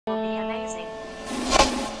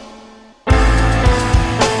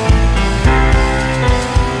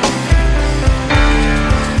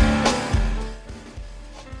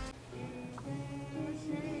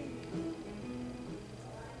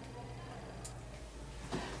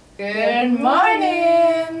Good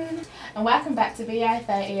morning! And welcome back to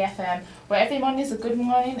BI30 FM, where every morning is a good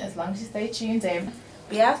morning as long as you stay tuned in.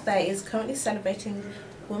 BI30 is currently celebrating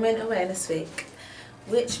Women Awareness Week,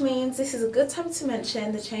 which means this is a good time to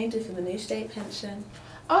mention the changes in the new state pension.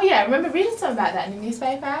 Oh yeah, I remember reading something about that in the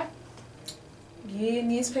newspaper. You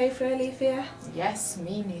newspaper, Alethea? Yes,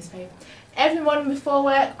 me newspaper. Every morning before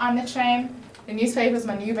work on the train, the newspaper is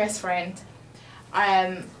my new best friend.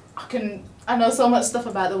 I know so much stuff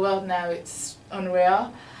about the world now, it's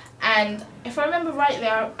unreal. And if I remember rightly,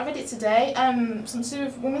 I read it today, some sort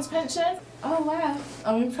of women's pension. Oh wow,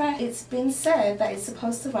 I'm impressed. It's been said that it's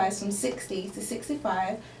supposed to rise from 60 to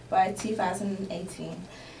 65 by 2018,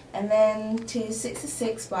 and then to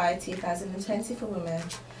 66 by 2020 for women,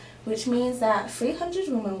 which means that 300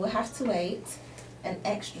 women will have to wait an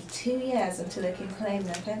extra 2 years until they can claim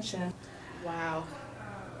their pension. Wow.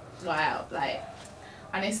 Wow, like,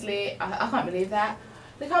 honestly, I can't believe that.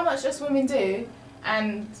 Look how much us women do,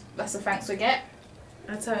 and that's the thanks we get.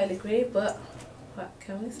 I totally agree, but what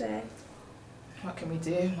can we say? What can we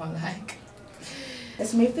do? More like.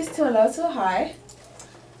 Let's move this to a low to a high.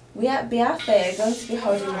 We at BI30 are going to be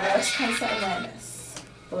holding a breast cancer awareness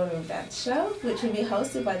ballroom dance show, which will be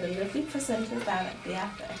hosted by the lovely presenters down at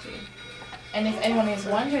BI30. And if anyone is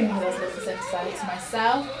wondering who those lovely presenters are, it's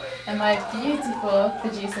myself and my beautiful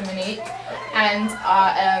producer Monique and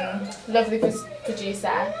our lovely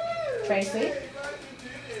producer Tracy.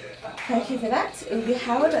 Thank you for that. It will be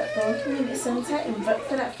held at Thorn Community Centre in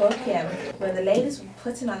Bradford at 4 PM, where the ladies will be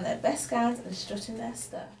putting on their best gowns and strutting their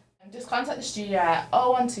stuff. Just contact the studio at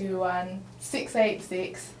 0121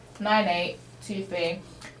 686 9823,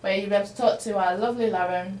 where you'll be able to talk to our lovely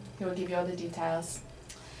Lauren, who will give you all the details.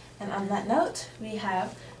 And on that note, we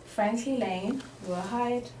have Frankie Lane,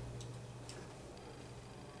 Rawhide.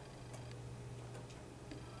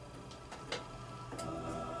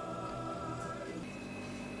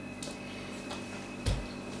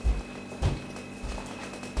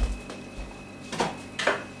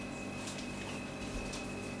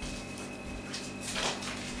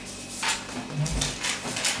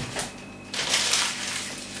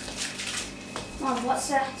 Mom, what's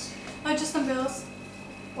that? Oh, just some bills.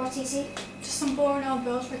 What is it? Just some boring old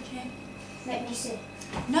bills, Ricky. Let me see.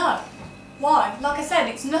 No. Why? Like I said,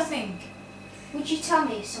 it's nothing. Would you tell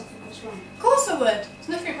me if something was wrong? Of course I would. There's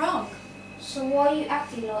nothing wrong. So why are you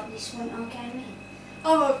acting like this when I came in?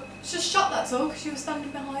 Oh, well, it's just shocked, that's all, because you were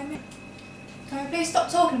standing behind me. Can we please stop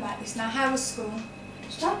talking about this now? How was school?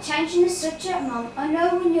 Stop changing the subject, Mum. I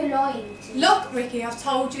know when you're lying to me. Look, Ricky, I've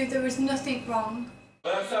told you there is nothing wrong.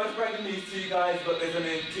 Well, I'm sorry to break the news to you guys, but there's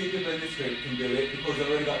only 2 people in this group can do it because I've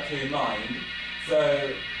already got 2 in mind.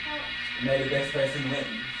 So, may the best person win.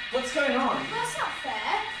 What's going on? That's not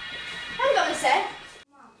fair. Hang on a sec.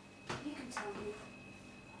 Mum, you can tell me.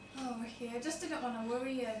 Oh, Ricky, I just didn't want to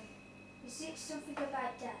worry you. Is it something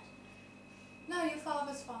about Dad? No, your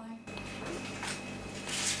father's fine.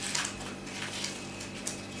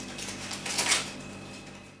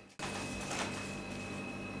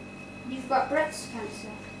 You've got breast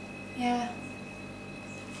cancer. Yeah.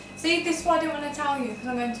 See, this is why I didn't want to tell you, because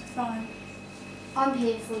I'm going to be fine. I'm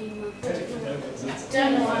here for you, Mum.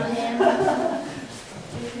 Don't know what I am.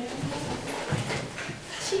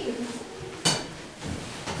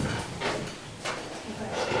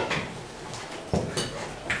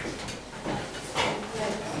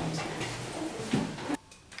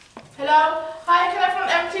 Hello? Hi, can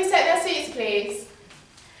everyone please take their seats, please?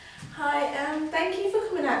 Hi, thank you for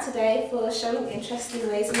coming out today for showing interest in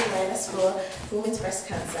raising awareness for women's breast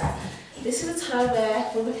cancer. This is a time where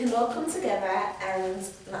women can all come together and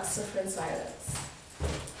not suffer in silence.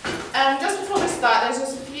 Just before we start, there's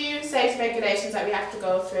just a few safety regulations that we have to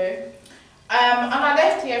go through. On our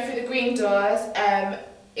left here, through the green doors,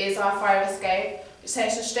 is our fire escape, which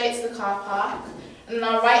takes us straight to the car park. And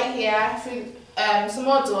on our right here, through some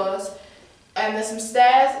more doors, there's some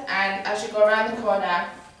stairs, and as you go around the corner,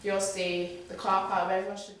 you'll see the car park where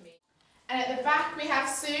everyone should meet. And at the back we have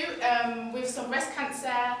Sue with some breast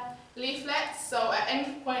cancer leaflets, so at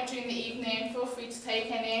any point during the evening feel free to take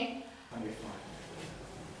any. I'll be fine.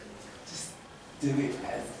 Just do it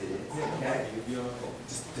as it is. Okay?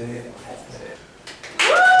 Just do it as it is.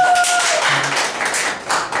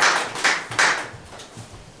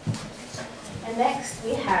 And next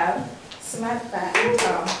we have Samantha and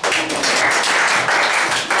Tom.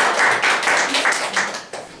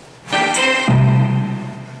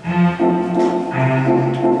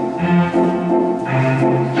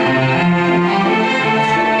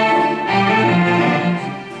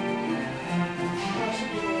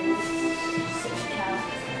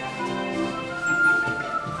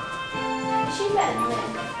 Is she better than me?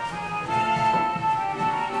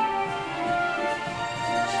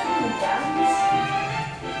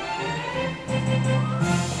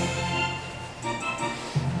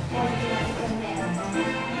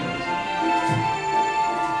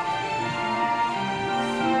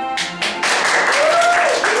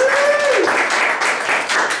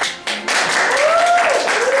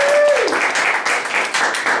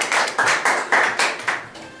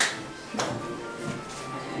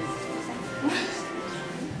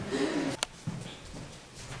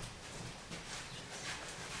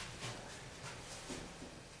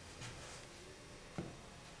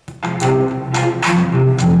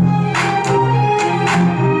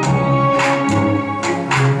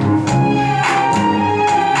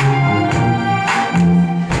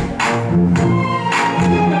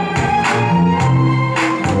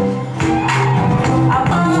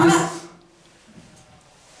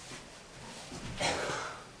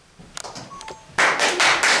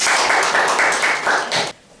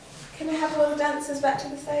 dancers back to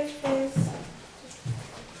the stage, please.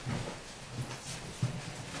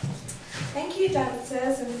 Thank you,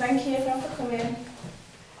 dancers, and thank you everyone for coming.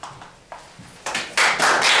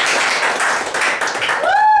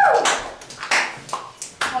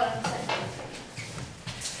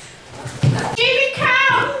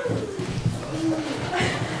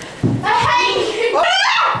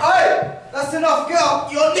 Hey, that's enough. Get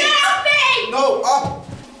up. You're next. Get off me! No, up.